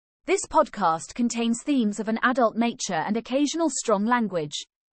This podcast contains themes of an adult nature and occasional strong language.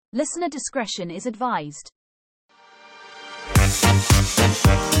 Listener discretion is advised.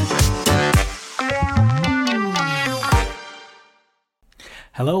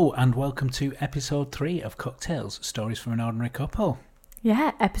 Hello and welcome to episode 3 of Cucktales, Stories from an Ordinary Couple.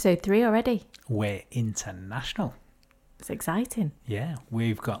 Yeah, episode 3 already. We're international. It's exciting. Yeah,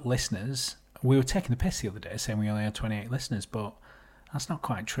 we've got listeners. We were taking the piss the other day saying we only had 28 listeners, but that's not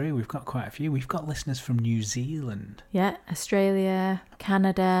quite true. We've got quite a few. We've got listeners from New Zealand. Yeah, Australia,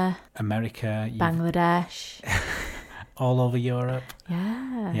 Canada, America, Bangladesh. all over Europe.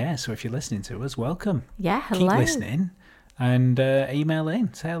 Yeah. Yeah, so if you're listening to us, welcome. Yeah, hello. Keep listening and email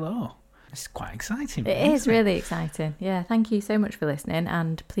in, say hello. It's quite exciting. It is really exciting. Yeah, thank you so much for listening,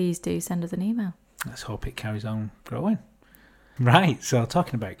 and please do send us an email. Let's hope it carries on growing. Right, so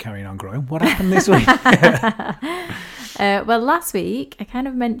talking about carrying on growing, what happened this week? Well, last week, I kind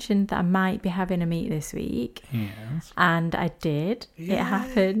of mentioned that I might be having a meet this week. Yes. And I did. Yay. It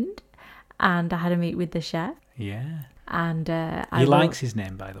happened. And I had a meet with the chef. Yeah. And he likes his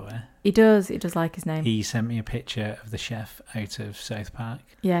name, by the way. He does. He does like his name. He sent me a picture of the chef out of South Park.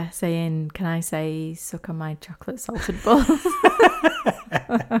 Yeah, saying, can I say, suck on my chocolate salted balls?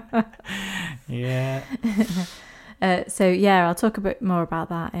 Yeah. So yeah, I'll talk a bit more about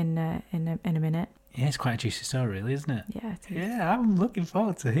that in a minute. Yeah, it's quite a juicy story, really, isn't it? Yeah, it is. Yeah, I'm looking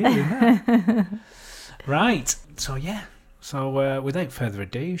forward to hearing that. Right. So yeah. So without further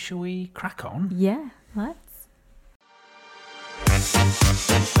ado, shall we crack on? Yeah, let's.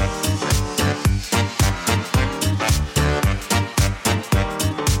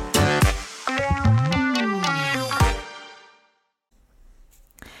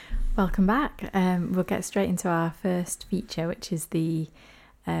 Welcome back. We'll get straight into our first feature, which is the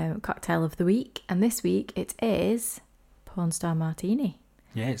cocktail of the week. And this week it is Porn Star Martini.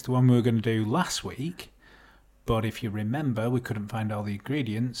 Yeah, it's the one we were going to do last week. But if you remember, we couldn't find all the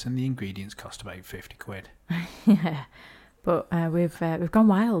ingredients, and the ingredients cost about 50 quid. Yeah, but we've gone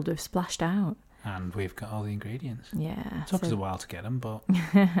wild. We've splashed out. And we've got all the ingredients. Yeah. It took us a while to get them, but...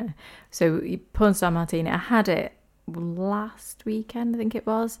 So, Porn Star Martini, I had it last weekend, I think it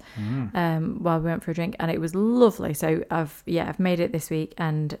was, while we went for a drink, and it was lovely. So I've made it this week,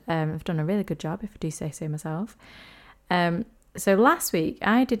 and I've done a really good job, if I do say so myself. So last week,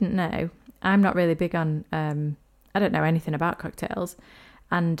 I didn't know. I'm not really big on. I don't know anything about cocktails,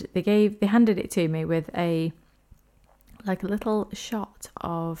 and they handed it to me with a little shot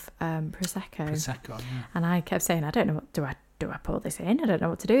of prosecco. Yeah. And I kept saying, I don't know what do I pour this in? I don't know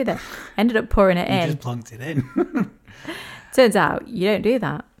what to do with it. Ended up pouring it in. You just plunked it in. Turns out you don't do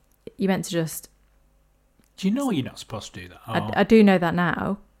that. You're meant to just... Do you know you're not supposed to do that? Oh. I do know that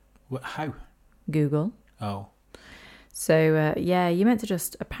now. How? Google. Oh. So, you're meant to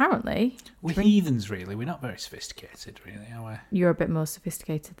just, apparently... We're heathens, really. We're not very sophisticated, really, are we? You're a bit more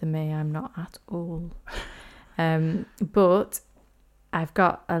sophisticated than me. I'm not at all. But I've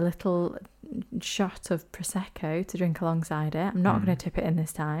got a little shot of Prosecco to drink alongside it. I'm not going to tip it in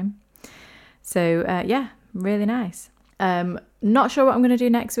this time. So, really nice. Not sure what I'm going to do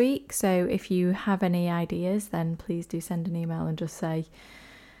next week. So if you have any ideas, then please do send an email and just say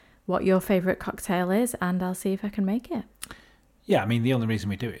what your favourite cocktail is, and I'll see if I can make it. Yeah, I mean, the only reason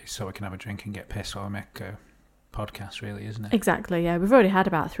we do it is so we can have a drink and get pissed while we make a podcast, really, isn't it? Exactly, yeah. We've already had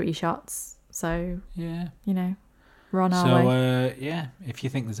about 3 shots. So, yeah, we're on our way. So, if you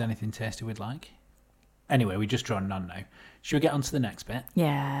think there's anything tasty we'd like. Anyway, we're just drawing on now. Should we get on to the next bit?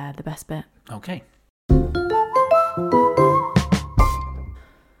 Yeah, the best bit. Okay.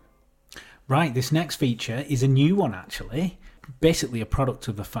 Right, this next feature is a new one, actually. Basically a product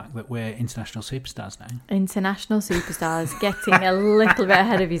of the fact that we're international superstars now. International superstars, getting a little bit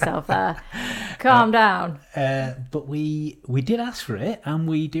ahead of yourself there. Calm down. But we did ask for it, and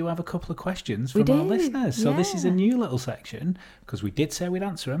we do have a couple of questions from our listeners. So this is a new little section, because we did say we'd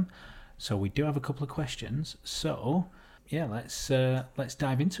answer them. So we do have a couple of questions. So, yeah, let's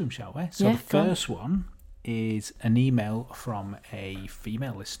dive into them, shall we? So the first one is an email from a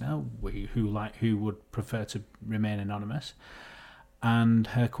female listener who would prefer to remain anonymous. And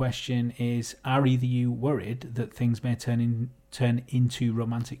her question is, are either you worried that things may turn into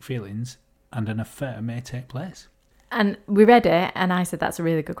romantic feelings and an affair may take place? And we read it, and I said that's a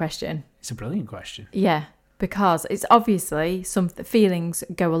really good question. It's a brilliant question. Yeah, because it's obviously some feelings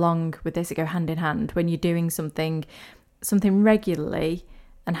go along with this. It go hand in hand when you're doing something regularly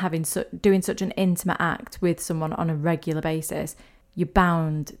and doing such an intimate act with someone on a regular basis. You're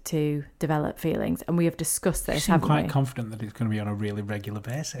bound to develop feelings, and we have discussed this. I'm quite confident that it's going to be on a really regular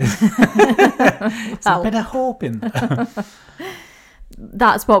basis. There's a bit of hope in there.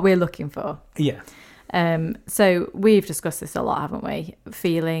 that's what we're looking for. Yeah. So we've discussed this a lot, haven't we?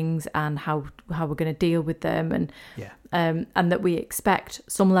 Feelings and how we're going to deal with them, and and that we expect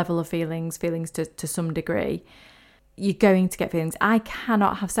some level of feelings to some degree. You're going to get feelings. I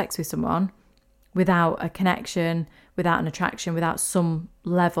cannot have sex with someone without a connection, without an attraction, without some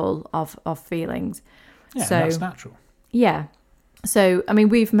level of feelings. Yeah, so that's natural. Yeah. So I mean,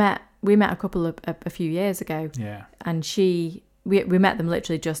 we met a couple of a few years ago. Yeah. And we met them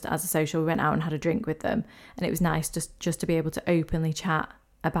literally just as a social. We went out and had a drink with them, and it was nice just to be able to openly chat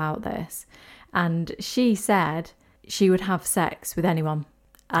about this. And she said she would have sex with anyone,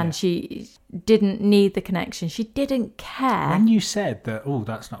 and she didn't need the connection. She didn't care. When you said that, oh,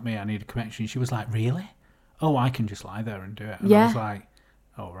 that's not me, I need a connection, she was like, really? Oh, I can just lie there and do it. And I was like,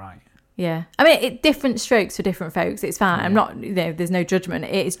 oh, right. Yeah. I mean, different strokes for different folks. It's fine. Yeah. I'm not, there's no judgment.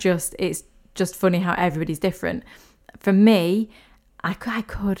 It's just funny how everybody's different. For me, I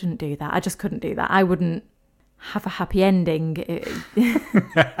couldn't do that. I just couldn't do that. I wouldn't have a happy ending.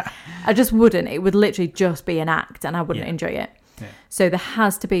 I just wouldn't. It would literally just be an act, and I wouldn't enjoy it. Yeah. So there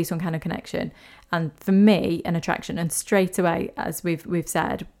has to be some kind of connection. And for me, an attraction. And straight away, as we've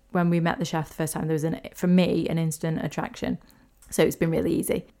said, when we met the chef the first time, there was, for me, an instant attraction. So it's been really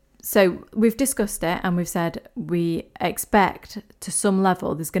easy. So we've discussed it, and we've said we expect to some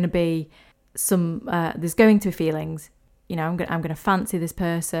level there's going to be there's going to be feelings. You know, I'm going to fancy this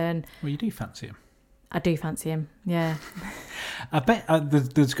person. Well, you do fancy him. I do fancy him, yeah. I bet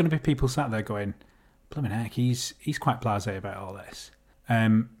there's going to be people sat there going, "Blimmin' heck, he's quite blasé about all this,"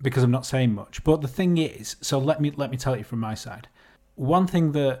 because I'm not saying much. But the thing is, so let me tell you from my side. One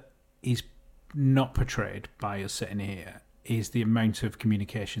thing that is not portrayed by us sitting here is the amount of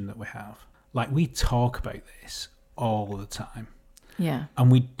communication that we have. Like, we talk about this all the time. Yeah.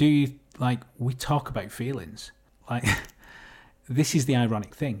 And we talk about feelings. Like, this is the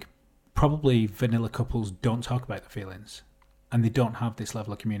ironic thing. Probably vanilla couples don't talk about their feelings, and they don't have this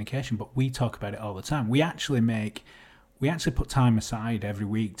level of communication, but we talk about it all the time. We actually put time aside every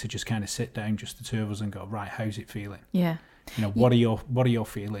week to just kind of sit down, just the two of us, and go, right, how's it feeling? Yeah. You know, what are your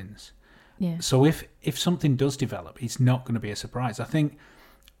feelings? Yeah. So if something does develop, it's not going to be a surprise. I think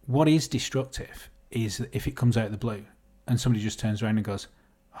what is destructive is if it comes out of the blue and somebody just turns around and goes,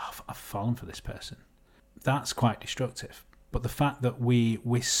 oh, I've fallen for this person. That's quite destructive. But the fact that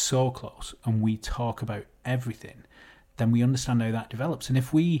we're so close and we talk about everything, then we understand how that develops. And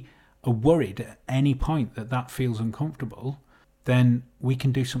if we are worried at any point that feels uncomfortable, then we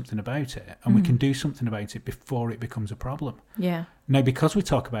can do something about it. And we can do something about it before it becomes a problem. Yeah. Now, because we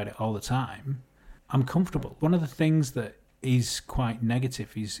talk about it all the time, I'm comfortable. One of the things that is quite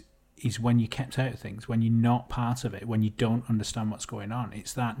negative is when you're kept out of things, when you're not part of it, when you don't understand what's going on.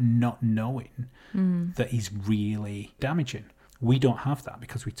 It's that not knowing that is really damaging. We don't have that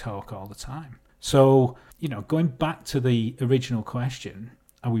because we talk all the time. So, you know, going back to the original question,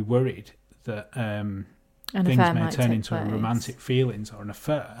 are we worried that things may turn into a romantic feelings or an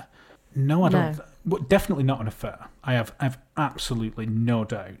affair? No, I don't. Well, definitely not an affair. I have absolutely no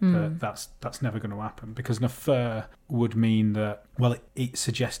doubt that that's never going to happen, because an affair would mean that, well, it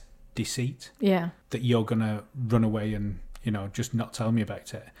suggests deceit. Yeah. That you're going to run away and, you know, just not tell me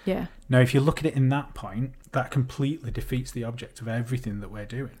about it. Yeah. Now, if you look at it in that point, that completely defeats the object of everything that we're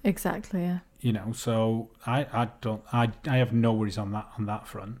doing. Exactly, yeah. You know, so I have no worries on that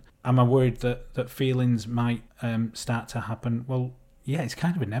front. Am I worried that feelings might start to happen? Well, yeah, it's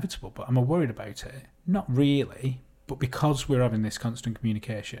kind of inevitable, but am I worried about it? Not really, but because we're having this constant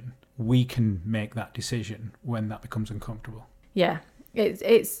communication, we can make that decision when that becomes uncomfortable. Yeah,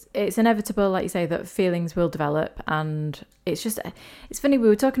 it's inevitable, like you say, that feelings will develop, and it's funny, we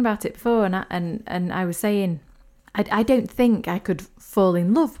were talking about it before, and I was saying I don't think I could fall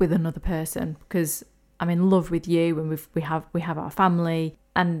in love with another person because I'm in love with you, and we have our family,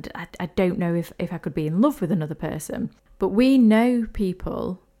 and I don't know if I could be in love with another person. But we know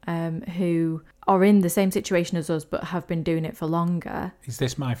people who are in the same situation as us but have been doing it for longer. Is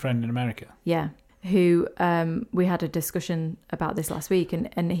this my friend in America? Yeah. Who we had a discussion about this last week,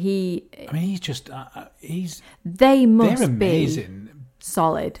 and he... I mean, he's just... They must they're amazing. Be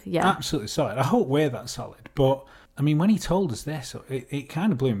solid, yeah. Absolutely solid. I hope we're that solid. But, I mean, when he told us this, it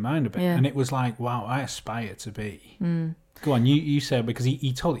kind of blew my mind a bit. Yeah. And it was like, wow, I aspire to be... Go on, you said, because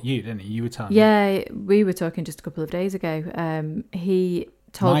he told it you, didn't he? You were telling me. Yeah, we were talking just a couple of days ago. He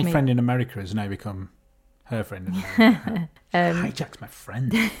told me... My friend in America has now become her friend in America. Hijack's my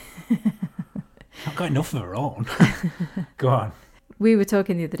friend. I've got enough of her own. Go on. We were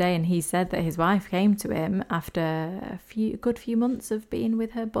talking the other day, and he said that his wife came to him after a good few months of being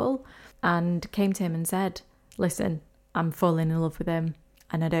with her bull, and came to him and said, listen, I'm falling in love with him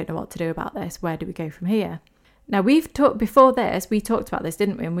and I don't know what to do about this. Where do we go from here? Now, we've talked before this, we talked about this,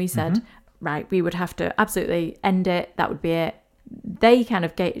 didn't we? And we said, right, we would have to absolutely end it. That would be it. They kind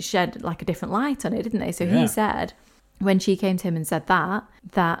of shed like a different light on it, didn't they? So he said, when she came to him and said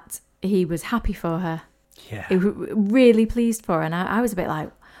that he was happy for her. Yeah. He was really pleased for her. And I was a bit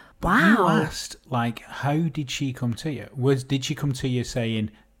like, wow. You asked, like, how did she come to you? Did she come to you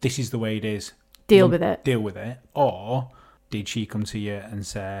saying, this is the way it is? Deal with it. Deal with it. Or did she come to you and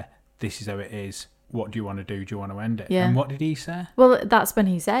say, this is how it is? What do you want to do? Do you want to end it? Yeah. And what did he say? Well, that's when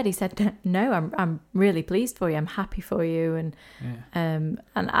he said, no, I'm really pleased for you. I'm happy for you. And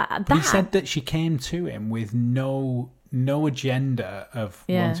he said that she came to him with no agenda of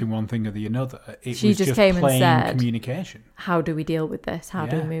wanting one thing or the other. She was just came plain and said, communication. How do we deal with this? How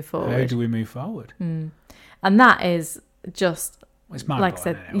do we move forward? How do we move forward? And that is just, it's mind like I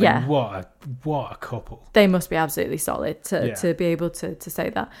said, I mean, what a couple. They must be absolutely solid to be able to say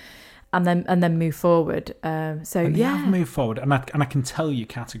that. And then move forward. They have moved forward, and I can tell you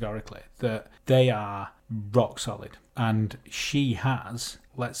categorically that they are rock solid. And she has,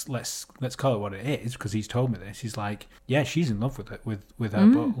 let's call it what it is, because he's told me this. He's like, yeah, she's in love with it, with her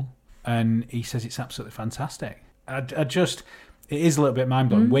bull, and he says it's absolutely fantastic. It is a little bit mind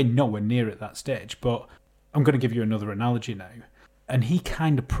blowing. We're nowhere near at that stage, but I'm going to give you another analogy now, and he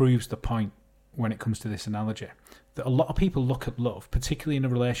kind of proves the point when it comes to this analogy. That a lot of people look at love, particularly in a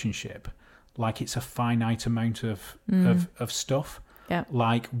relationship, like it's a finite amount of stuff,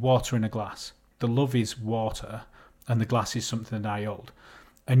 like water in a glass. The love is water, and the glass is something that I hold.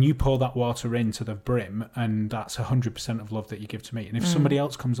 And you pour that water into the brim, and that's 100% of love that you give to me. And if somebody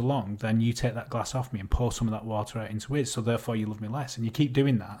else comes along, then you take that glass off me and pour some of that water out into his, so therefore you love me less. And you keep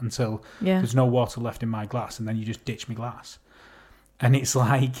doing that until there's no water left in my glass, and then you just ditch me glass. And it's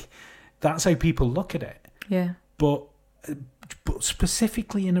like, that's how people look at it. Yeah. But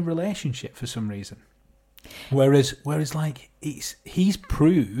specifically in a relationship for some reason. Whereas like he's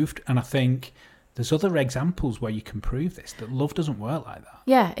proved, and I think there's other examples where you can prove this, that love doesn't work like that.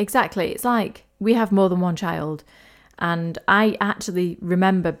 Yeah, exactly. It's like we have more than one child. And I actually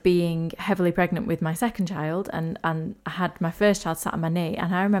remember being heavily pregnant with my second child, and I had my first child sat on my knee,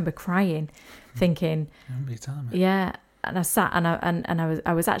 and I remember crying, thinking, remember you telling me. Yeah, and I sat and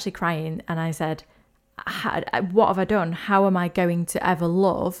I was actually crying, and I said, what have I done? How am I going to ever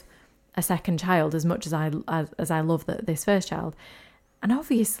love a second child as much as I love this first child? And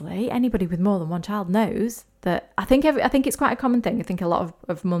obviously, anybody with more than one child knows that. I think it's quite a common thing. I think a lot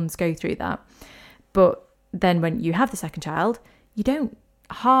of mums go through that. But then when you have the second child, you don't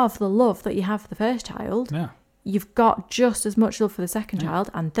halve the love that you have for the first child. Yeah. You've got just as much love for the second child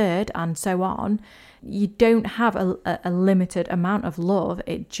and third and so on. You don't have a limited amount of love.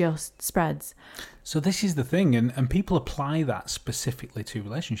 It just spreads. So this is the thing, and people apply that specifically to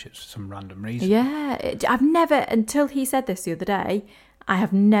relationships for some random reason. Yeah, I've never, until he said this the other day, I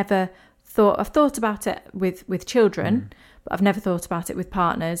have never thought, I've thought about it with children, but I've never thought about it with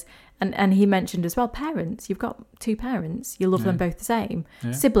partners. And he mentioned as well, parents, you've got two parents, you love them both the same.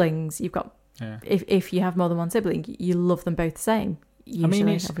 Yeah. Siblings, you've got, if you have more than one sibling, you love them both the same.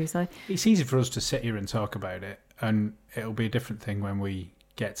 Usually, obviously. It's easy for us to sit here and talk about it, and it'll be a different thing when we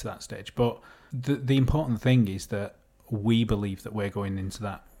get to that stage. But the important thing is that we believe that we're going into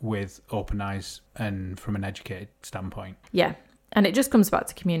that with open eyes and from an educated standpoint. Yeah, and it just comes back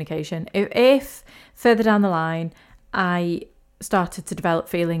to communication. If further down the line, I started to develop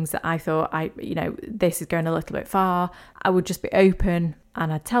feelings that I thought, this is going a little bit far, I would just be open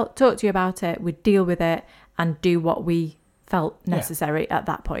and I'd talk to you about it, we'd deal with it and do what we felt necessary at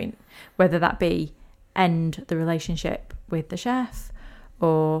that point, whether that be end the relationship with the chef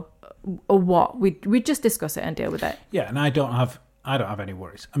or what, we'd just discuss it and deal with it. Yeah, and I don't have any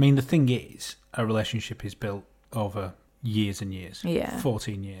worries. I mean, the thing is, a relationship is built over years and years. Yeah.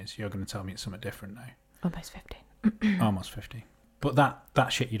 14 years. You're going to tell me it's something different now. Almost 15. Almost 50. But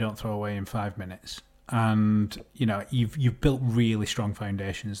that shit you don't throw away in 5 minutes. And, you've built really strong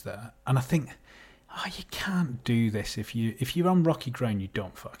foundations there. And I think, you can't do this. If you're on rocky ground, you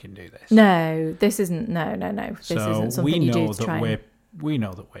don't fucking do this. No, this isn't, no. This isn't something you do to try we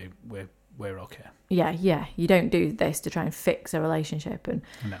know that we're okay. Yeah. You don't do this to try and fix a relationship. And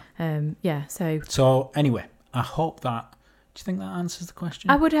no. So anyway, I hope that. Do you think that answers the question?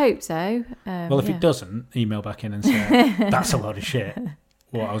 I would hope so. Well, if it doesn't, email back in and say that's a load of shit.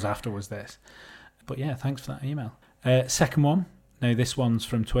 What I was after was this. But yeah, thanks for that email. Second one. Now this one's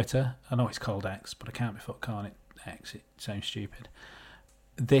from Twitter. I know it's called X, but I can't be fucked calling it X. It sounds stupid.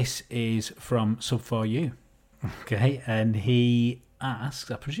 This is from Sub4U. Okay, and he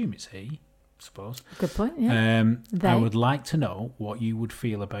asks, I presume it's he, suppose. Good point, yeah. I would like to know what you would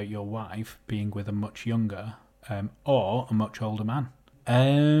feel about your wife being with a much younger or a much older man.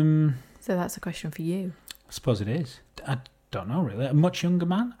 So that's a question for you. I suppose it is. I don't know, really. A much younger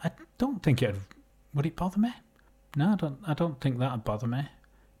man? I don't think would it bother me? No, I don't think that would bother me.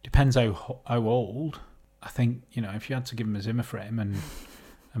 Depends how old. I think, if you had to give him a Zimmer frame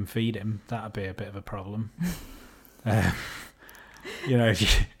and feed him, that'd be a bit of a problem. If you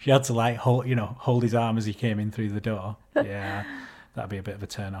had to hold his arm as he came in through the door, yeah, that'd be a bit of a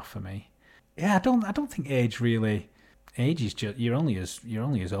turn off for me. Yeah, I don't think age really. Age is just you're only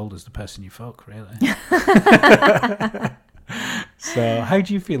as old as the person you fuck, really. So, how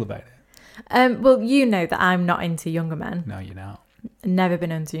do you feel about it? Well, you know that I'm not into younger men. No, you're not. Never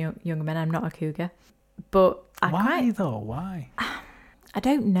been into younger men. I'm not a cougar. But Why though? Why? I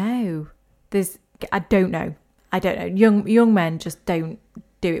don't know. I don't know. Young men just don't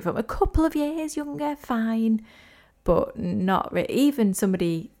do it for me. A couple of years younger, fine. But not really. Even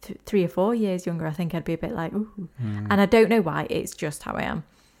somebody 3 or 4 years younger, I think I'd be a bit like, ooh. And I don't know why. It's just how I am.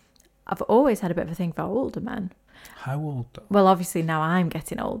 I've always had a bit of a thing for older men. How old though? Well, obviously now I'm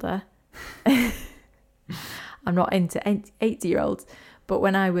getting older. I'm not into 80-year-olds. But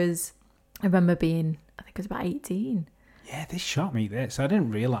when I remember being, I think I was about 18. Yeah, this shocked me, this. I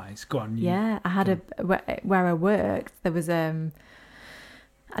didn't realise. Go on. Yeah, I had where I worked, there was, I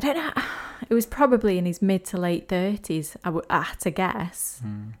don't know, it was probably in his mid to late 30s, I had to guess.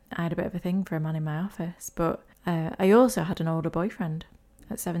 I had a bit of a thing for a man in my office. But I also had an older boyfriend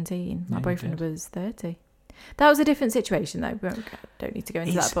at 17. My boyfriend was 30. That was a different situation, though. Don't need to go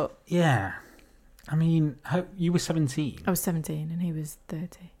into that, but... Yeah. I mean, you were 17? I was 17 and he was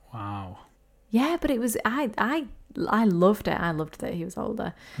 30. Wow. Yeah, but it was... I loved it. I loved that he was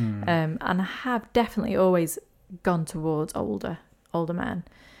older. And I have definitely always gone towards older men.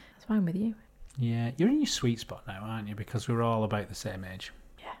 That's why I'm with you. Yeah, you're in your sweet spot now, aren't you? Because we're all about the same age.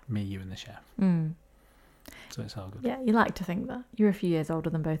 Yeah. Me, you and the chef. So it's all good. Yeah, you like to think that. You're a few years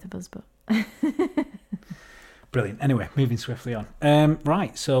older than both of us, but... Brilliant. Anyway, moving swiftly on.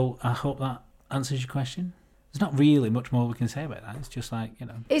 Right, so I hope that answers your question. There's not really much more we can say about that. It's just like,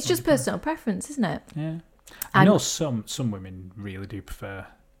 It's just personal preference, isn't it? Yeah. I know some women really do prefer,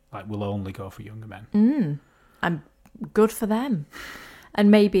 like, will only go for younger men. I'm good for them.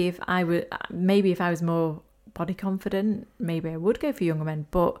 And maybe if I was more body confident, maybe I would go for younger men,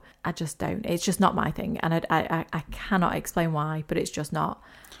 but I just don't. It's just not my thing. And I cannot explain why, but it's just not.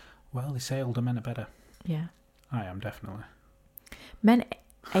 Well, they say older men are better. Yeah. I am, definitely. Men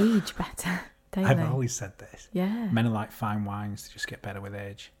age better, don't they? I've always said this. Yeah. Men are like fine wines, they just get better with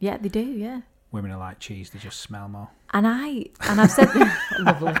age. Yeah, they do, yeah. Women are like cheese, they just smell more. And I've said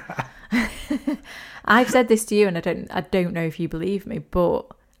lovely. I've said this to you, and I don't know if you believe me, but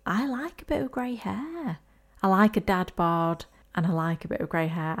I like a bit of grey hair. I like a dad bod, and I like a bit of grey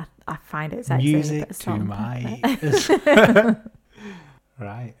hair. I find it sexy. Music to my ears.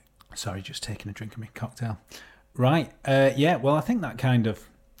 Right. Sorry, just taking a drink of my cocktail. Right. Yeah. Well, I think that kind of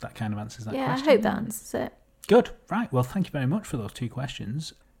answers that question. Yeah, I hope that answers it. Good. Right. Well, thank you very much for those 2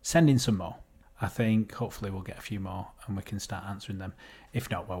 questions. Send in some more. I think hopefully we'll get a few more and we can start answering them.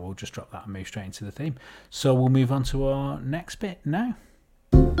 If not, well, we'll just drop that and move straight into the theme. So we'll move on to our next bit now.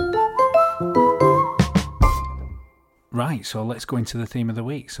 Right. So let's go into the theme of the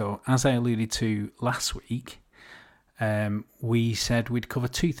week. So as I alluded to last week, we said we'd cover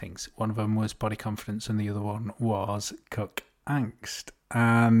 2 things. One of them was body confidence and the other one was Cuck Angst.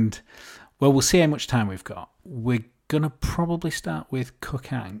 And, well, we'll see how much time we've got. We're going to probably start with Cuck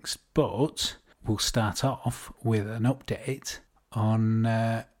Angst, but we'll start off with an update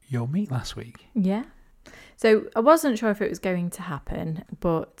on your meet last week. Yeah. So I wasn't sure if it was going to happen,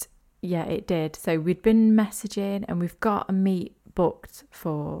 but yeah, it did. So we'd been messaging and we've got a meet booked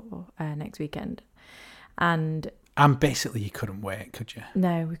for next weekend. And basically, you couldn't wait, could you?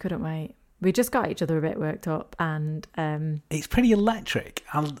 No, we couldn't wait. We just got each other a bit worked up, and it's pretty electric.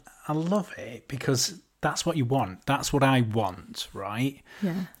 I love it because that's what you want. That's what I want, right?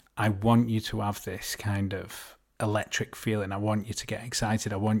 Yeah. I want you to have this kind of electric feeling. I want you to get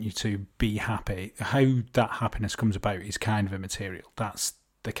excited. I want you to be happy. How that happiness comes about is kind of immaterial. That's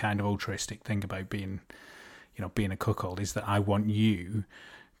the kind of altruistic thing about being a cuckold, is that I want you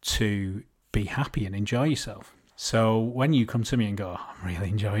to be happy and enjoy yourself. So when you come to me and go, I'm really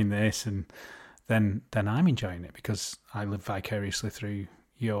enjoying this, and then I'm enjoying it because I live vicariously through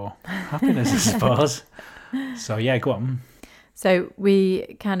your happiness, I suppose. So yeah, go on. So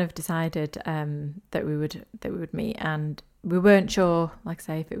we kind of decided that we would meet, and we weren't sure, like I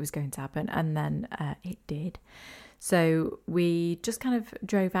say, if it was going to happen, and then it did. So we just kind of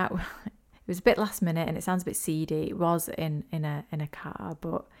drove out. was a bit last minute, and it sounds a bit seedy. It was in a car,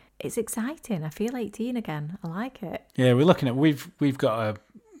 but it's exciting. I feel 18 again. I like it. Yeah, we're looking at we've got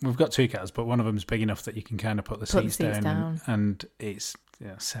two cars, but one of them's big enough that you can kind of put the seats down. And it's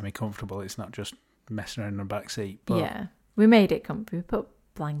semi-comfortable. It's not just messing around in the back seat. But yeah, we made it comfy. We put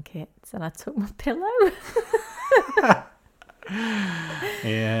blankets, and I took my pillow.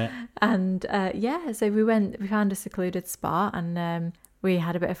 Yeah. And so we found a secluded spot, and we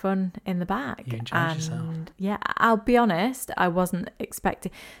had a bit of fun in the back. You enjoyed yourself. Yeah, I'll be honest, I wasn't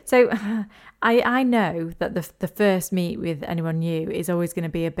expecting. So I know that the first meet with anyone new is always going to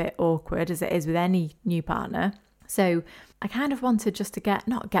be a bit awkward, as it is with any new partner. So I kind of wanted just to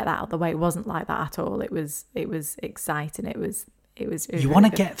not get that out of the way. It wasn't like that at all. It was exciting. It was you really want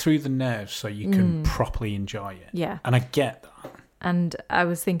to get through the nerves so you can properly enjoy it. Yeah. And I get that. And I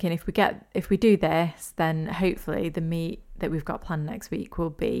was thinking, if we do this, then hopefully the meet that we've got planned next week will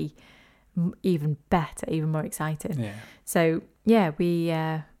be even better, even more exciting. Yeah. So yeah, we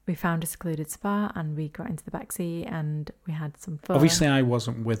found a secluded spot, and we got into the back seat, and we had some fun. Obviously, I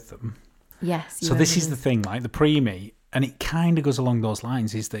wasn't with them. Yes. So this is the thing, like the pre-meet, and it kind of goes along those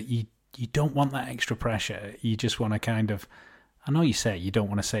lines, is that you don't want that extra pressure. You just want to kind of, I know you say you don't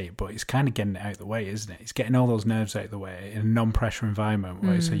want to say it, but it's kind of getting it out of the way, isn't it? It's getting all those nerves out of the way in a non-pressure environment,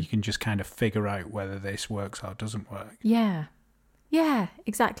 where so you can just kind of figure out whether this works or doesn't work. Yeah,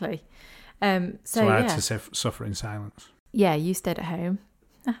 exactly. So I had to suffer in silence. Yeah, you stayed at home.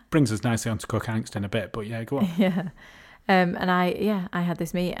 Brings us nicely onto Cuck Angst in a bit, but yeah, go on. Yeah, and I had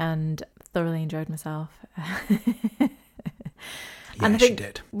this meet and thoroughly enjoyed myself. And I think she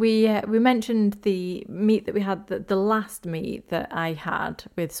did. We mentioned the meet that we had, the last meet that I had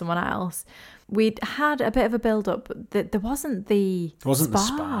with someone else. We'd had a bit of a build-up, but there wasn't the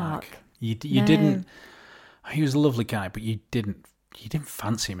spark. You didn't. He was a lovely guy, but you didn't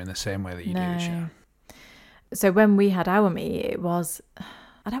fancy him in the same way that you do, Sharon. So when we had our meet, it was,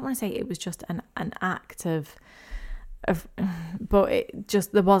 I don't want to say it was just an act of, but it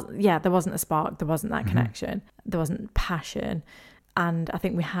just, there wasn't a spark, there wasn't that connection, there wasn't passion. And I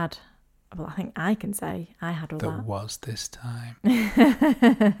think I think I can say I had all that. There was this time.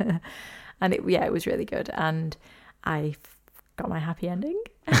 And it was really good. And I got my happy ending.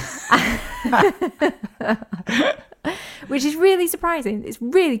 Which is really surprising. It's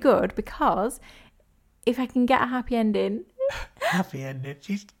really good, because if I can get a happy ending... Happy ending?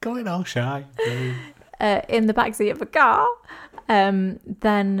 She's going all shy. In the backseat of a car,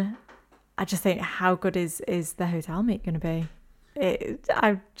 then I just think, how good is the hotel meet going to be?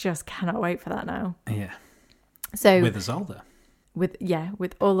 I just cannot wait for that now. Yeah. So with us all there.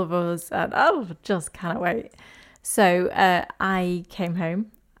 With all of us, and just cannot wait. So I came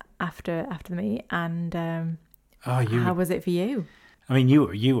home after the meet, and how was it for you? I mean, you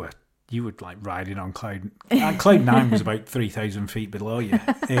were like riding on cloud 9 was about 3,000 feet below you.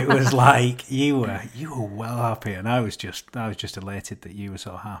 It was like you were well happy, and I was just elated that you were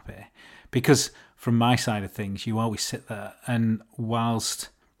so happy, because from my side of things, you always sit there, and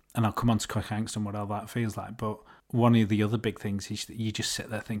and I'll come on to Cuck Angst and what all that feels like, but one of the other big things is that you just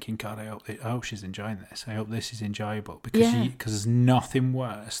sit there thinking, God, I hope she's enjoying this. I hope this is enjoyable, because there's nothing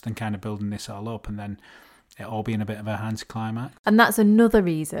worse than kind of building this all up and then it all being a bit of a anticlimax. And that's another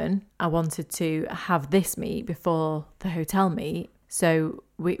reason I wanted to have this meet before the hotel meet, so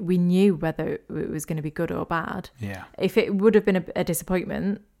we knew whether it was going to be good or bad. Yeah. If it would have been a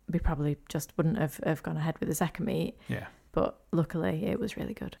disappointment, we probably just wouldn't have gone ahead with the second meet. Yeah. But luckily, it was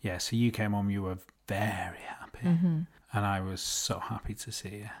really good. Yeah, so you came home, you were very happy. Mm-hmm. And I was so happy to see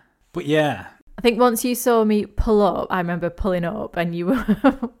you. But yeah. I think once you saw me pull up, I remember pulling up and you were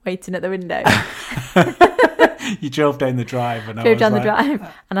waiting at the window. You drove down the drive.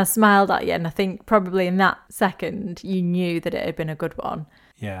 And I smiled at you. And I think probably in that second, you knew that it had been a good one.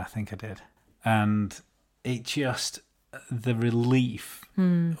 Yeah, I think I did. And it just, the relief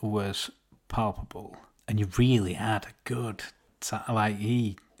was palpable. And you really had a good, like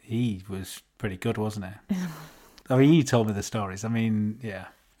he was pretty good, wasn't he? I mean, you told me the stories. I mean, yeah.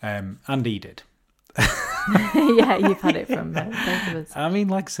 And he did. Yeah, you've had it from both of us. I mean,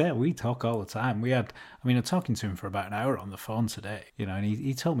 like I said, we talk all the time. I'm talking to him for about an hour on the phone today, and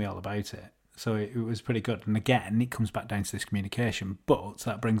he told me all about it. So it was pretty good. And again, it comes back down to this communication. But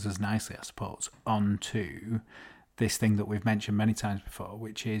that brings us nicely, I suppose, onto this thing that we've mentioned many times before,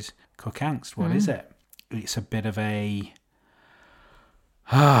 which is Cuck Angst. What is it? It's a bit of a...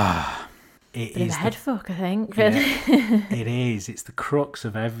 It is a head fuck, I think. Yeah, it is. It's the crux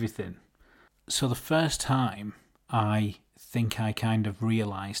of everything. So the first time I think I kind of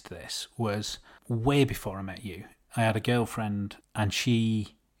realised this was way before I met you. I had a girlfriend, and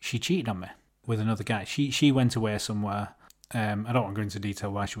she she cheated on me with another guy. She went away somewhere. I don't want to go into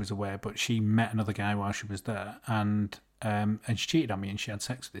detail why she was away, but she met another guy while she was there, and she cheated on me, and she had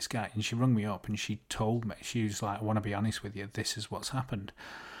sex with this guy. And she rung me up and she told me, she was like, I want to be honest with you, this is what's happened.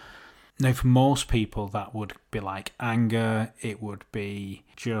 Now, for most people, that would be like anger. It would be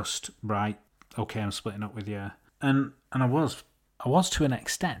just, right, okay, I'm splitting up with you. And I was to an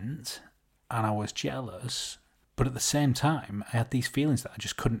extent, and I was jealous, but at the same time, I had these feelings that I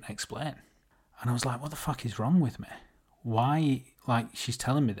just couldn't explain. And I was like, what the fuck is wrong with me? Why, like, she's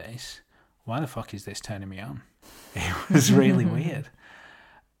telling me this, why the fuck is this turning me on? It was really weird.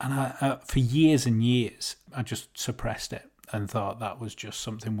 And I for years and years, I just suppressed it and thought that was just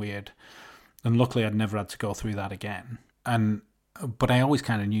something weird. And luckily, I'd never had to go through that again. But I always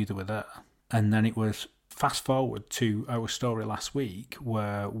kind of knew they were there. And then it was fast forward to our story last week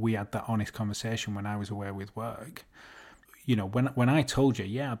where we had that honest conversation when I was away with work. You know, when I told you,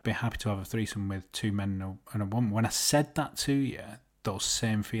 yeah, I'd be happy to have a threesome with 2 men and a woman, when I said that to you, those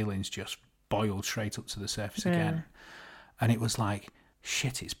same feelings just boiled straight up to the surface again. And it was like,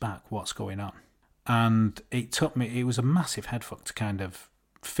 shit, it's back, what's going on? And it was a massive headfuck to kind of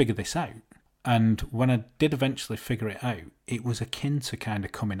figure this out. And when I did eventually figure it out, it was akin to kind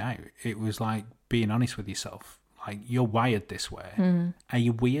of coming out. It was like being honest with yourself. Like, you're wired this way. Are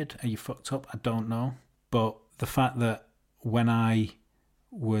you weird? Are you fucked up? I don't know. But the fact that when I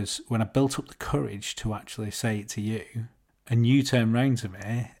built up the courage to actually say it to you, and you turned round to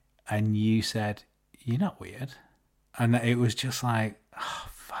me and you said, you're not weird. And it was just like, oh,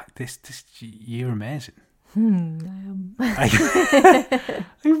 fuck, this you're amazing. I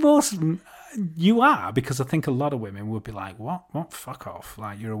am. You are, because I think a lot of women would be like, what, fuck off,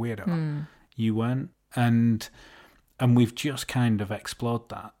 like, you're a weirdo. You weren't. And we've just kind of explored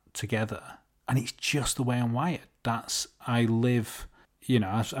that together. And it's just the way I'm wired. I live, you know,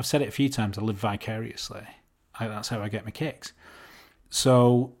 I've said it a few times, I live vicariously. That's how I get my kicks.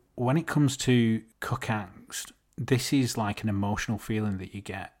 So when it comes to Cuck Angst, this is like an emotional feeling that you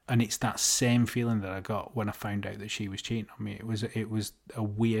get. And it's that same feeling that I got when I found out that she was cheating on me. It was a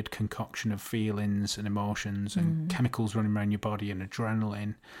weird concoction of feelings and emotions and chemicals running around your body and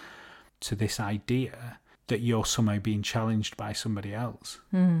adrenaline to this idea that you're somehow being challenged by somebody else.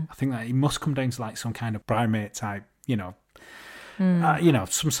 I think that it must come down to like some kind of primate type, you know,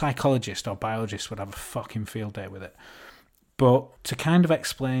 some psychologist or biologist would have a fucking field day with it. But to kind of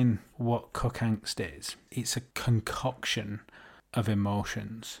explain what Cuck Angst is, it's a concoction of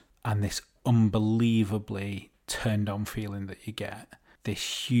emotions and this unbelievably turned on feeling that you get,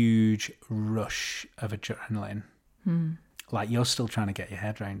 this huge rush of adrenaline. Like, you're still trying to get your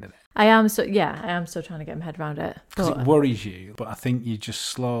head around it. I am still trying to get my head around it. Because it worries you, but I think you're just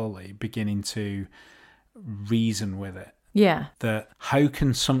slowly beginning to reason with it. Yeah. That how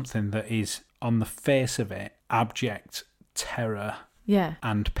can something that is on the face of it abject terror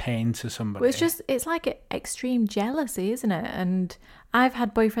and pain to somebody? Well, it's like extreme jealousy, isn't it? And I've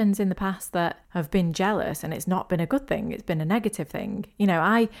had boyfriends in the past that have been jealous and it's not been a good thing. It's been a negative thing. You know,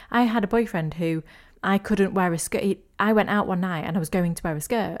 I had a boyfriend who I couldn't wear a skirt. I went out one night and I was going to wear a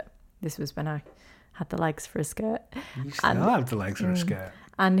skirt. This was when I had the legs for a skirt. You still have the legs for a skirt.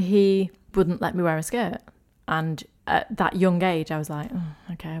 And he wouldn't let me wear a skirt. And at that young age, I was like,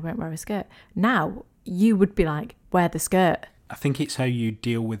 oh, okay, I won't wear a skirt. Now, you would be like, wear the skirt. I think it's how you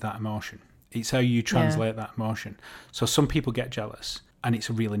deal with that emotion. It's how you translate that emotion. So some people get jealous and it's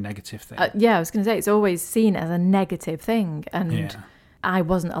a really negative thing. I was going to say, it's always seen as a negative thing. And I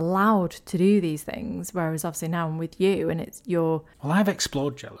wasn't allowed to do these things, whereas obviously now I'm with you and it's your... Well, I've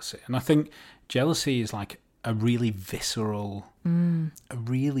explored jealousy, and I think jealousy is like a really visceral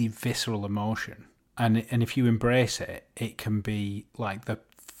emotion. And if you embrace it, it can be like the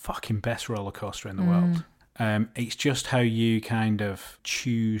fucking best roller coaster in the world. It's just how you kind of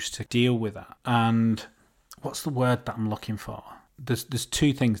choose to deal with that. And what's the word that I'm looking for? There's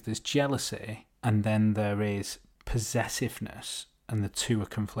 2 things. There's jealousy, and then there is possessiveness. And the 2 are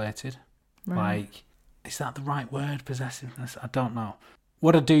conflated. Right. Like, is that the right word, possessiveness? I don't know.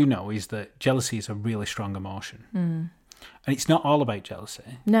 What I do know is that jealousy is a really strong emotion. And it's not all about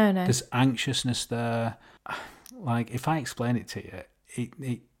jealousy. No. There's anxiousness there. Like, if I explain it to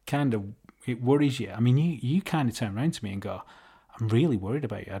you, it worries you. I mean, you kind of turn around to me and go, I'm really worried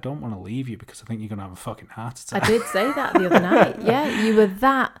about you. I don't want to leave you because I think you're going to have a fucking heart attack. I did say that the other night. Yeah, you were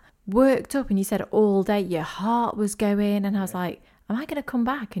that worked up and you said all day your heart was going, and I was like, am I going to come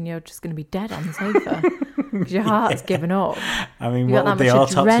back and you're just going to be dead on the sofa because your heart's given up? I mean, you got that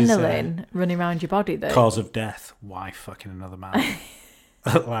much adrenaline running around your body. Though. Cause of death, why fucking another man?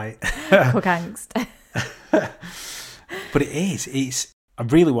 Like Cuck Angst. But it's I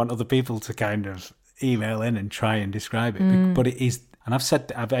really want other people to kind of email in and try and describe it. But it is, and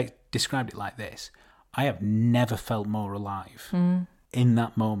I've described it like this. I have never felt more alive in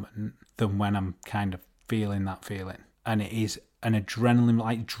that moment than when I'm kind of feeling that feeling. And it is an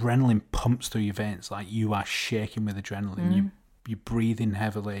adrenaline pumps through your veins, like you are shaking with adrenaline. You're breathing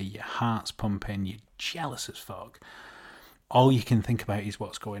heavily, your heart's pumping, you're jealous as fuck. All you can think about is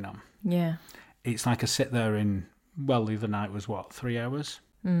what's going on. Yeah. It's like I sit there the other night was 3 hours?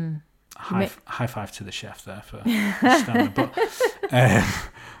 High five to the chef there for stamina.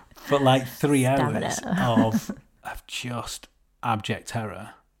 But like 3 hours of just abject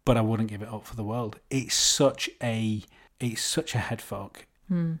terror. But I wouldn't give it up for the world. It's such a head fuck,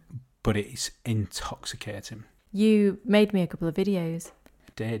 but it's intoxicating. You made me a couple of videos.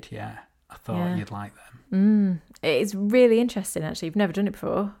 I did, yeah. I thought you'd like them. It's really interesting, actually. You've never done it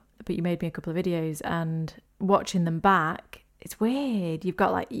before, but you made me a couple of videos, and watching them back, it's weird. You've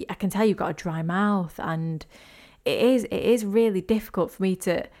got I can tell you've got a dry mouth, and it is really difficult for me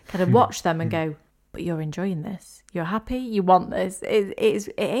to kind of watch them and go, but you're enjoying this. You're happy. You want this. It is.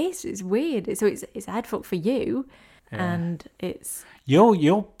 It's weird. So it's a head fuck for you, and it's.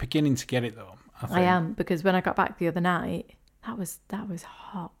 You're beginning to get it though. I am, because when I got back the other night, that was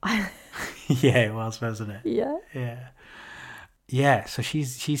hot. Yeah, it was, wasn't it? Yeah. Yeah. Yeah. So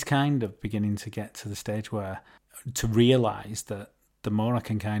she's kind of beginning to get to the stage where to realise that the more I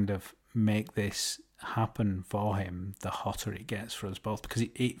can kind of make this happen for him, the hotter it gets for us both, because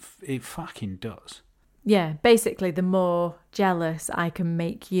it fucking does. Yeah, basically the more jealous I can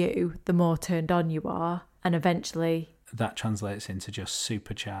make you, the more turned on you are, and eventually that translates into just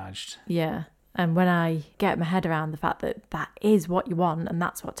supercharged. Yeah. And when I get my head around the fact that that is what you want and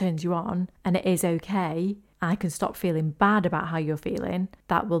that's what turns you on, and it is okay, I can stop feeling bad about how you're feeling,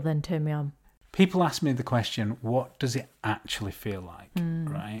 that will then turn me on. People ask me the question, what does it actually feel like,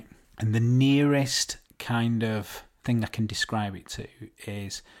 right? And the nearest kind of thing I can describe it to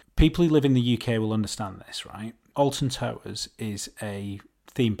is, people who live in the UK will understand this, right? Alton Towers is a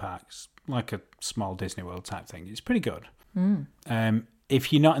theme park, like a small Disney World type thing. It's pretty good.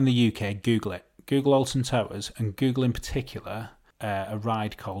 If you're not in the UK, Google it. Google Alton Towers, and Google in particular a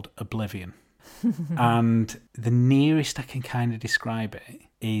ride called Oblivion. And the nearest I can kind of describe it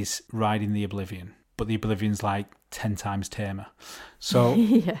is riding the Oblivion. But the Oblivion's like 10 times tamer. So,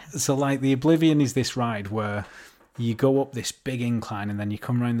 so like the Oblivion is this ride where you go up this big incline and then you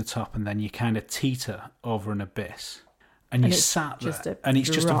come around the top and then you kind of teeter over an abyss. And you sat there, and it's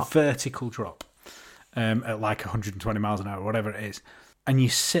just a vertical drop at like 120 miles an hour, whatever it is. And you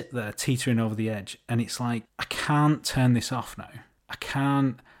sit there teetering over the edge, and it's like, I can't turn this off now. I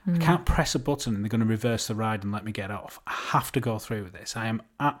can't press a button and they're going to reverse the ride and let me get off. I have to go through with this. I am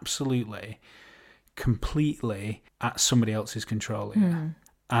absolutely, completely at somebody else's control here.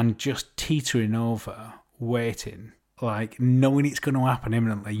 And just teetering over, waiting, like knowing it's going to happen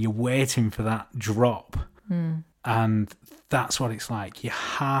imminently. You're waiting for that drop. And that's what it's like. Your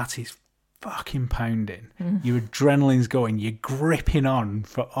heart is fucking pounding. Your adrenaline's going. You're gripping on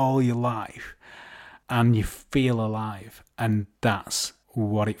for all your life. And you feel alive. And that's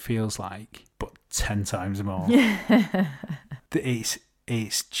what it feels like, but 10 times more.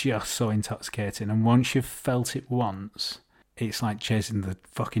 It's just so intoxicating. And once you've felt it once, it's like chasing the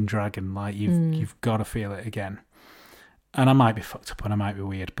fucking dragon. Like you've got to feel it again. And I might be fucked up and I might be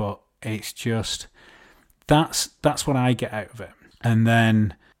weird, but it's just... That's what I get out of it. And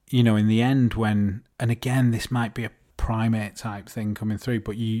then, you know, in the end, and again, this might be a primate type thing coming through,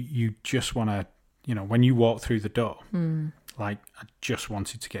 but you just want to, you know, when you walk through the door, like, I just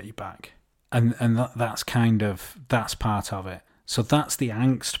wanted to get you back. And that's part of it. So that's the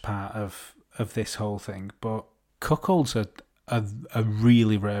angst part of this whole thing. But cuckolds are a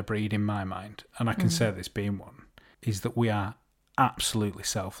really rare breed in my mind. And I can say this being one, is that we are absolutely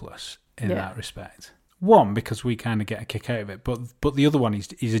selfless in that respect. One, because we kind of get a kick out of it, but the other one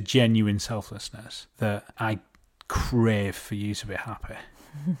is a genuine selflessness that I crave for you to be happy.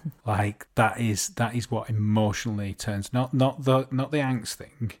 Like that is what emotionally turns not the angst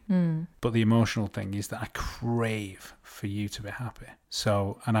thing, but the emotional thing is that I crave for you to be happy.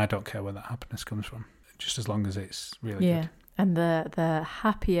 So, and I don't care where that happiness comes from, just as long as it's really good. And the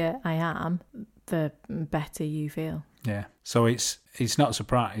happier I am, the better you feel. Yeah. So it's not a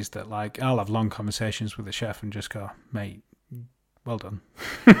surprise that, like, I'll have long conversations with the chef and just go, mate, well done.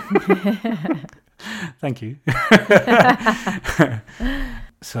 Thank you.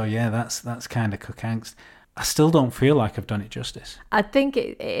 So yeah, that's kind of Cuck Angst. I still don't feel like I've done it justice. I think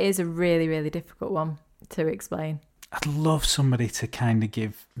it is a really, really difficult one to explain. I'd love somebody to kind of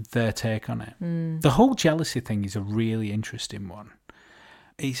give their take on it. The whole jealousy thing is a really interesting one.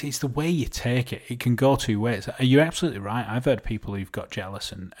 it's the way you take it. It can go two ways. You're absolutely right. I've heard people who've got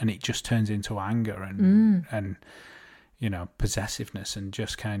jealous and it just turns into anger and possessiveness and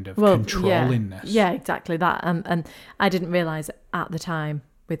just kind of controllingness. Yeah, exactly that. And I didn't realise at the time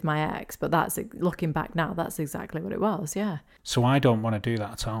with my ex, but that's, looking back now, that's exactly what it was. Yeah. So I don't want to do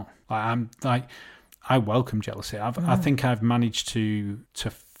that at all. I welcome jealousy. I think I've managed to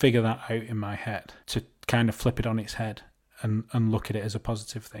figure that out in my head, to kind of flip it on its head and look at it as a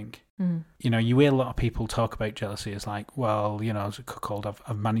positive thing. You hear a lot of people talk about jealousy as like, well, as a cuckold,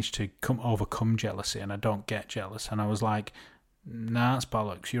 I've managed to overcome jealousy and I don't get jealous. And I was like, nah, that's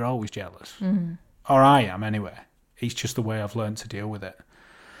bollocks. You're always jealous. Or I am anyway. It's just the way I've learned to deal with it.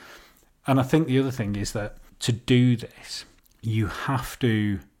 And I think the other thing is that to do this, you have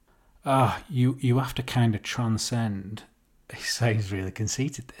to you have to kind of transcend. It sounds really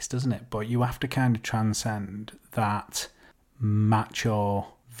conceited, this, doesn't it? But you have to kind of transcend that macho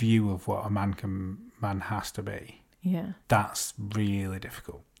view of what a man has to be. Yeah, that's really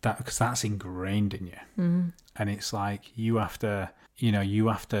difficult. Because that's ingrained in you, and it's like you have to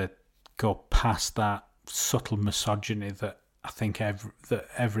go past that subtle misogyny that I think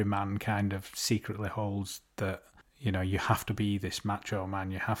every man kind of secretly holds, that you have to be this macho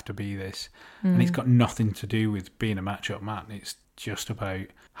man, you have to be this, and it's got nothing to do with being a macho man. It's just about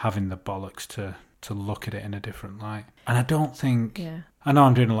having the bollocks to look at it in a different light. And I don't think... Yeah. I know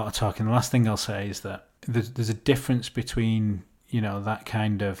I'm doing a lot of talking. The last thing I'll say is that there's a difference between, that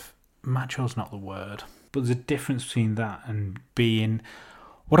kind of... Macho's not the word. But there's a difference between that and being...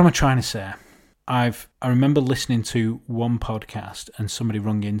 What am I trying to say? I remember listening to one podcast and somebody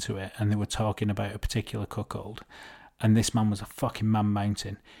rung into it and they were talking about a particular cuckold. And this man was a fucking man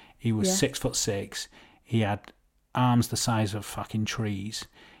mountain. He was 6'6". He had arms the size of fucking trees.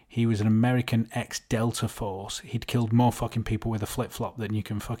 He was an American ex-Delta Force. He'd killed more fucking people with a flip-flop than you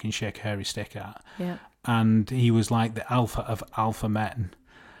can fucking shake a hairy stick at. Yeah. And he was like the alpha of alpha men.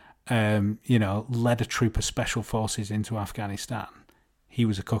 Led a troop of special forces into Afghanistan. He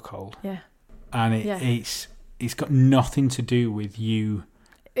was a cuckold. Yeah. And it's got nothing to do with you.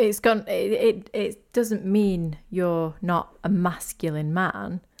 It doesn't mean you're not a masculine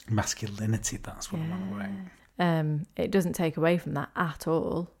man. Masculinity, that's what I'm on about. It doesn't take away from that at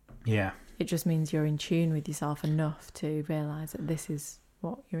all. Yeah. It just means you're in tune with yourself enough to realise that this is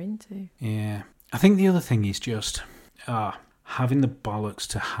what you're into. Yeah. I think the other thing is just having the bollocks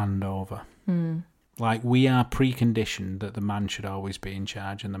to hand over. Like, we are preconditioned that the man should always be in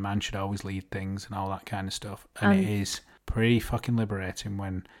charge and the man should always lead things and all that kind of stuff. And it is pretty fucking liberating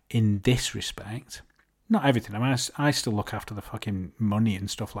when, in this respect, not everything. I mean, I still look after the fucking money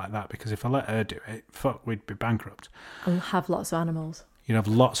and stuff like that, because if I let her do it, we'd be bankrupt. I'll have lots of animals. You'd have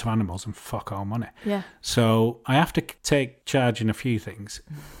lots of animals and fuck all money. Yeah. So I have to take charge in a few things.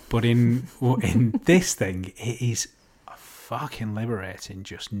 But in this thing, it is fucking liberating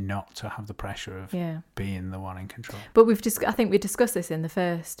just not to have the pressure of being the one in control. But I think we discussed this in the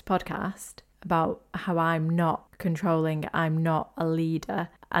first podcast about how I'm not controlling, I'm not a leader,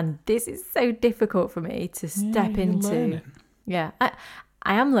 and this is so difficult for me to step into. Learning. Yeah, I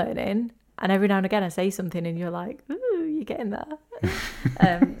am learning, and every now and again I say something and you're like, ooh, you're getting there.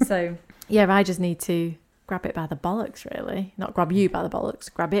 So yeah, I just need to grab it by the bollocks, really. Not grab you by the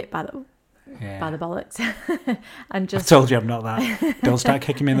bollocks, grab it by the bollocks. And just... I told you I'm not that. Don't start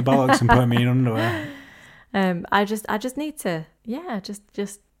kicking me in the bollocks and putting me in underwear. I just need to,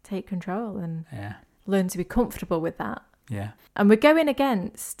 just take control and learn to be comfortable with that. Yeah. And we're going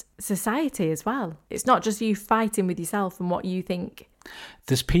against society as well. It's not just you fighting with yourself and what you think.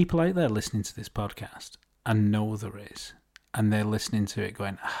 There's people out there listening to this podcast, and know there is, and they're listening to it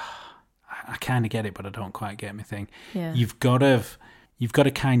going, I kind of get it, but I don't quite get my thing. Yeah. You've got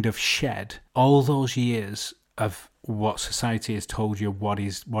to kind of shed all those years of what society has told you what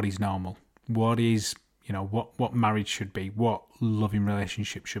is normal, what is, what marriage should be, what loving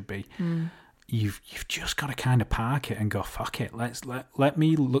relationship should be. You've just got to kind of park it and go, fuck it. Let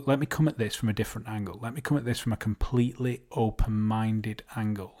me come at this from a different angle. Let me come at this from a completely open-minded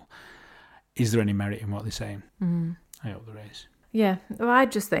angle. Is there any merit in what they're saying? I hope there is. Yeah. Well, I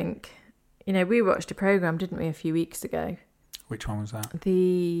just think, we watched a programme, didn't we, a few weeks ago? Which one was that?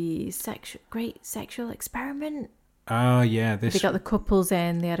 The Great Sexual Experiment. Oh, yeah. They got the couples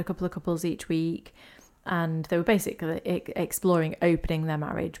in. They had a couple of couples each week. And they were basically exploring opening their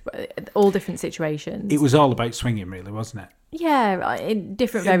marriage, but all different situations. It was all about swinging, really, wasn't it? Yeah, in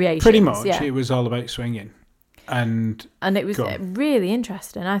different variations. Pretty much, it was all about swinging. And it was really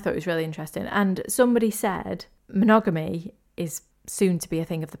interesting. I thought it was really interesting. And somebody said monogamy is soon to be a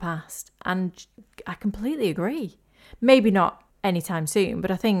thing of the past. And I completely agree. Maybe not anytime soon.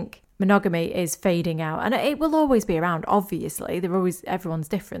 But I think monogamy is fading out, and it will always be around. Obviously, everyone's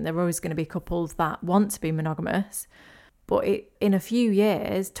different. There are always going to be couples that want to be monogamous, but in a few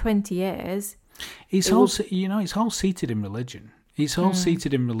years, 20 years, it's all seated in religion. It's all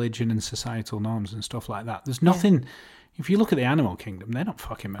seated in religion and societal norms and stuff like that. There's nothing. If you look at the animal kingdom, they're not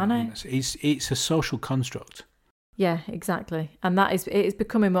fucking monogamous. It's a social construct. Yeah, exactly. And it is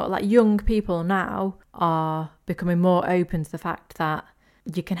becoming more like young people now are becoming more open to the fact that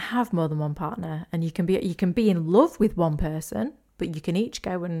you can have more than one partner, and you can be in love with one person, but you can each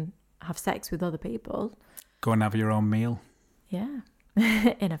go and have sex with other people. Go and have your own meal. Yeah.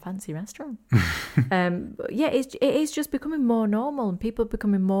 In a fancy restaurant. But yeah, it is just becoming more normal, and people are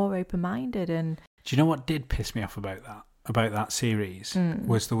becoming more open-minded. And do you know what did piss me off about that series?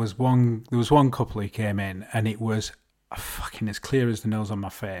 Was there was one couple who came in, and it was fucking as clear as the nose on my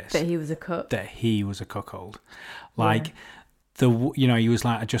face that he was a cuck. That he was a cuckold. Like he was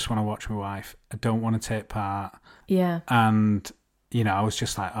like, I just want to watch my wife. I don't want to take part. Yeah. And I was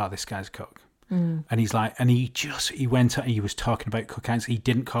just like, oh, this guy's a cuck. And he's like, and he was talking about Cuck Angst. He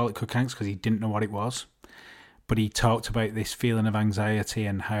didn't call it Cuck Angst because he didn't know what it was, but he talked about this feeling of anxiety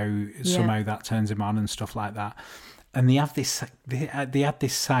and how somehow that turns him on and stuff like that. And they had this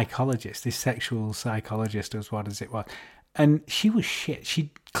psychologist, this sexual psychologist, as what as it was, and she was shit.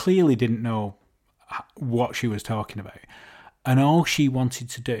 She clearly didn't know what she was talking about, and all she wanted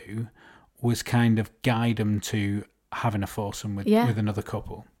to do was kind of guide him to having a foursome with another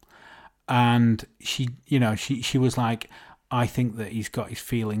couple. And she was like, I think that he's got his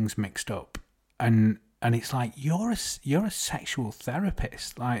feelings mixed up, and it's like, you're a sexual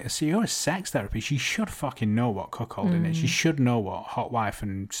therapist, like, so you're a sex therapist. You should fucking know what cuckolding is. You should know what hot wife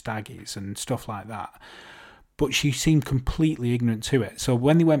and stag is and stuff like that. But she seemed completely ignorant to it. So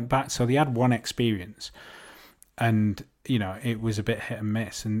when they went back, so they had one experience, and it was a bit hit and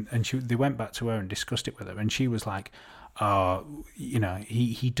miss, and they went back to her and discussed it with her, and she was like,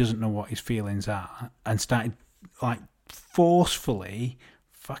 he doesn't know what his feelings are, and started like forcefully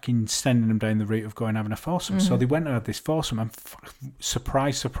fucking sending them down the route of going having a foursome. So they went and had this foursome, and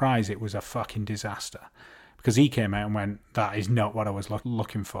surprise, it was a fucking disaster, because he came out and went, that is not what I was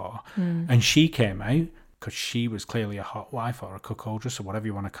looking for. And she came out, because she was clearly a hot wife or a cuckoldress or whatever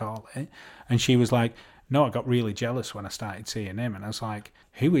you want to call it, and she was like, no, I got really jealous when I started seeing him. And I was like,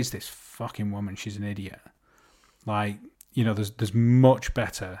 who is this fucking woman? She's an idiot. Like, there's much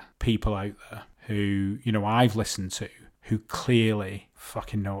better people out there who, I've listened to, who clearly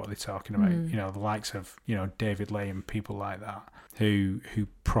fucking know what they're talking about. The likes of, David Lay and people like that who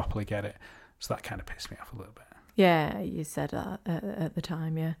properly get it. So that kind of pissed me off a little bit. Yeah, you said that at the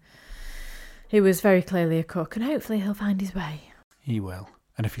time, yeah. He was very clearly a cuck, and hopefully he'll find his way. He will.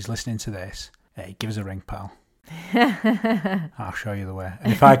 And if he's listening to this, hey, give us a ring, pal. I'll show you the way.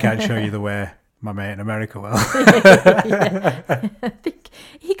 And if I can't show you the way, my mate in America will. I think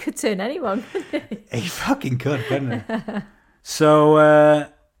he could turn anyone, couldn't he? He fucking could, couldn't he? So,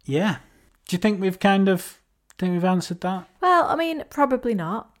 yeah. Do you think we've answered that? Well, I mean, probably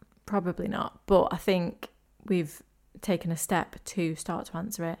not. But I think we've taken a step to start to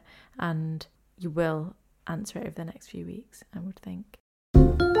answer it, and you will answer it over the next few weeks, I would think.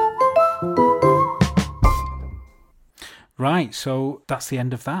 Right, so that's the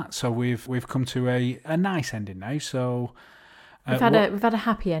end of that. So we've come to a nice ending now. So we've had a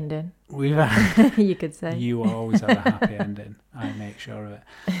happy ending. We've had, you could say. You always have a happy ending. I make sure of it.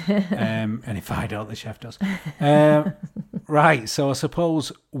 And if I don't, the chef does. Right, so I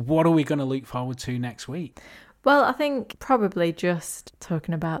suppose, what are we going to look forward to next week? Well, I think probably just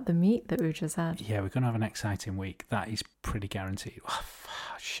talking about the meat that we've just had. Yeah, we're going to have an exciting week. That is pretty guaranteed. Oh,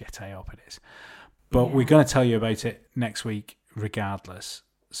 shit, I hope it is. But we're going to tell you about it next week regardless.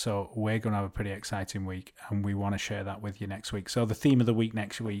 So we're going to have a pretty exciting week, and we want to share that with you next week. So the theme of the week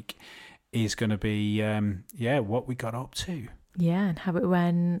next week is going to be, what we got up to. Yeah, and how it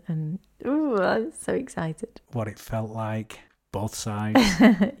went, and I'm so excited. What it felt like, both sides.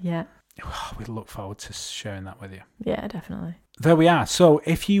 Yeah. We look forward to sharing that with you. Yeah, definitely. There we are. So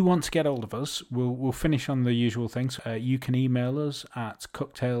if you want to get hold of us, we'll finish on the usual things. You can email us at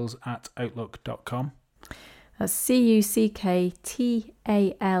cucktales@outlook.com. That's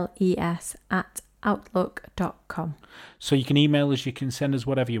cucktales@outlook.com. So you can email us, you can send us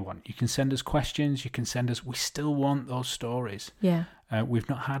whatever you want. You can send us questions, you can send us... We still want those stories. Yeah. We've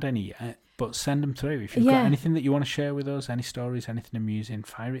not had any yet, but send them through. If you've got anything that you want to share with us, any stories, anything amusing,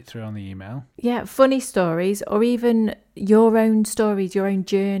 fire it through on the email. Yeah, funny stories, or even your own stories, your own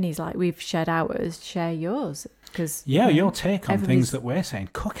journeys, like we've shared ours, share yours. Because your take on things that we're saying.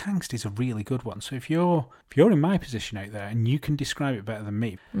 Cuck angst is a really good one. So if you're in my position out there and you can describe it better than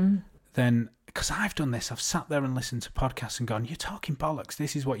me, then, because I've done this, I've sat there and listened to podcasts and gone, you're talking bollocks,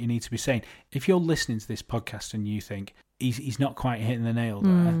 this is what you need to be saying. If you're listening to this podcast and you think he's not quite hitting the nail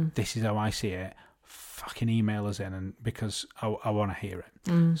there, this is how I see it, fucking email us in, and because I want to hear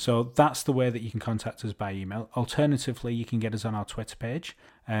it. So that's the way that you can contact us by email. Alternatively, you can get us on our Twitter page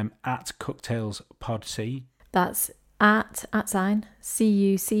at CucktalesPodC. That's at sign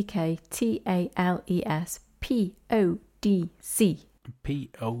CucktalesPodC.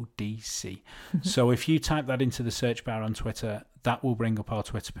 PODC. So if you type that into the search bar on Twitter, that will bring up our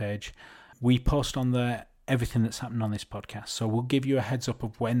Twitter page. We post on there everything that's happened on this podcast. So we'll give you a heads up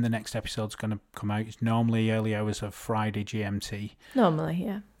of when the next episode's going to come out. It's normally early hours of Friday GMT.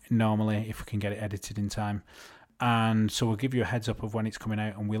 Normally, if we can get it edited in time. And so we'll give you a heads up of when it's coming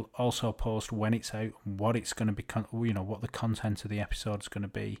out, and we'll also post when it's out and what it's going to be, what the content of the episode is going to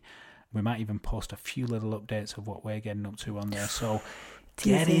be. We might even post a few little updates of what we're getting up to on there. So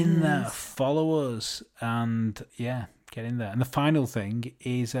get in there, follow us, and get in there. And the final thing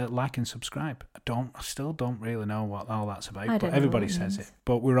is like and subscribe. I still don't really know what all that's about, but everybody says it.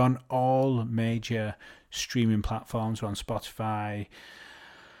 But we're on all major streaming platforms. We're on Spotify,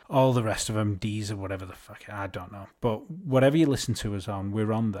 all the rest of them, Deezer, whatever the fuck, I don't know. But whatever you listen to us on,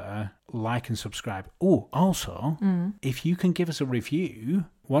 we're on there. Like and subscribe. Oh, also, if you can give us a review,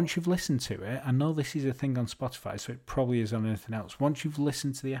 once you've listened to it, I know this is a thing on Spotify, so it probably is on anything else. Once you've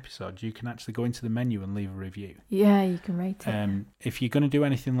listened to the episode, you can actually go into the menu and leave a review. Yeah, you can rate it. If you're going to do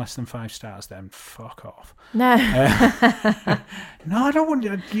anything less than 5 stars, then fuck off. No. No, I don't want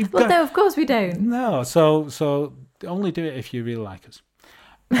you. No, of course we don't. No, so only do it if you really like us.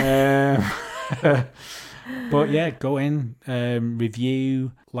 But yeah, go in,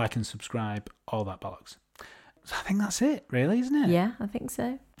 review, like and subscribe, all that bollocks. So I think that's it, really, isn't it? Yeah, I think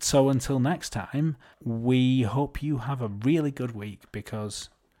so. So until next time, we hope you have a really good week, because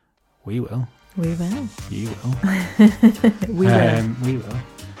we will. We will. You will. We will. We will.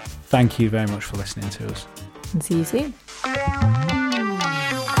 Thank you very much for listening to us. And see you soon.